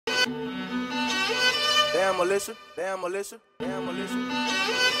damn militia, damn militia, damn militia.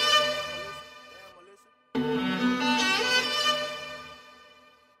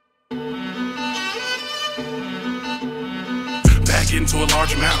 Into a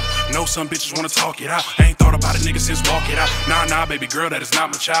large amount. Know some bitches wanna talk it out. Ain't thought about a nigga since walk it out. Nah, baby girl, that is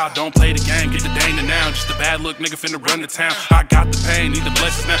not my child. Don't play the game, get the dang to now. Just a bad look nigga finna run the town. I got the pain, need the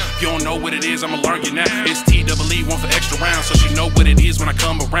blessings now. If you don't know what it is, I'ma learn you now. It's TEE, one for extra round, so she know what it is when I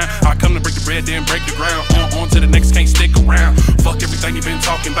come around. I come to break the bread, then break the ground. On to the next, can't stick around. Fuck everything you been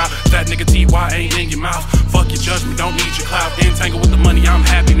talking about. That nigga TY ain't in your mouth. Fuck your judgment, don't need your clout. Entangled with the money, I'm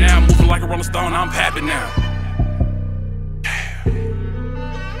happy now. Moving like a rolling stone, I'm happy now.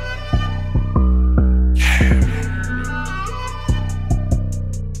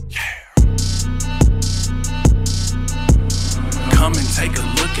 Come and take a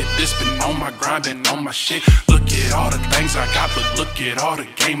look at this, been on my grind, been on my shit. Look at all the things I got, but look at all the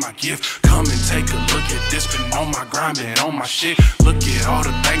game I give. Come and take a look at this, been on my grind, been on my shit. Look at all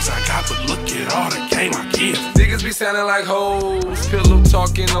the things I got, but look at all the game I give. Niggas be sounding like hoes, pillow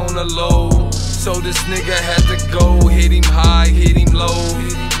talking on the low. So this nigga had to go, hit him high, hit him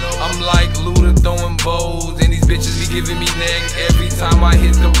low. I'm like Luda throwing bows, and these bitches be giving me neck every time I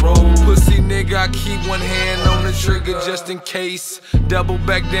hit the road. Pussy nigga, I keep one hand on the trigger just in case. Double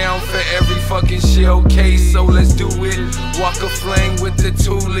back down for every fucking shell case. So let's do it. Walk a flame with the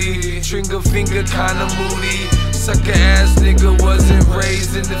toolie. Trigger finger kinda moody. Sucker ass nigga wasn't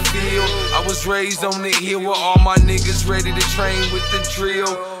raised in the field. I was raised on the hill where all my niggas ready to train with the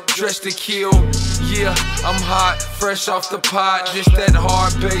drill. Dressed to kill, yeah, I'm hot, fresh off the pot. Just that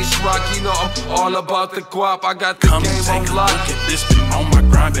hard bass rock, you know I'm all about the guap. I got the Come game and take on a lock. look at this, been on my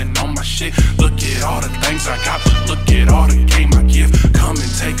grind, been on my shit. Look at all the things I got, but look at all the game I give. Come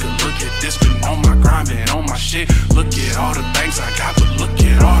and take a look at this, been on my grind, been on my shit. Look at all the things I got, but look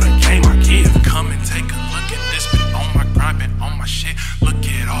at all the game I give. Come and take a look at this, been on my grind, been on my shit. Look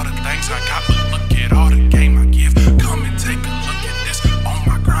at all the things I got, but look at all the game I give. Come and take a look at this, on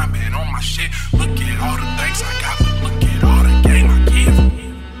my grind, been on my shit. Look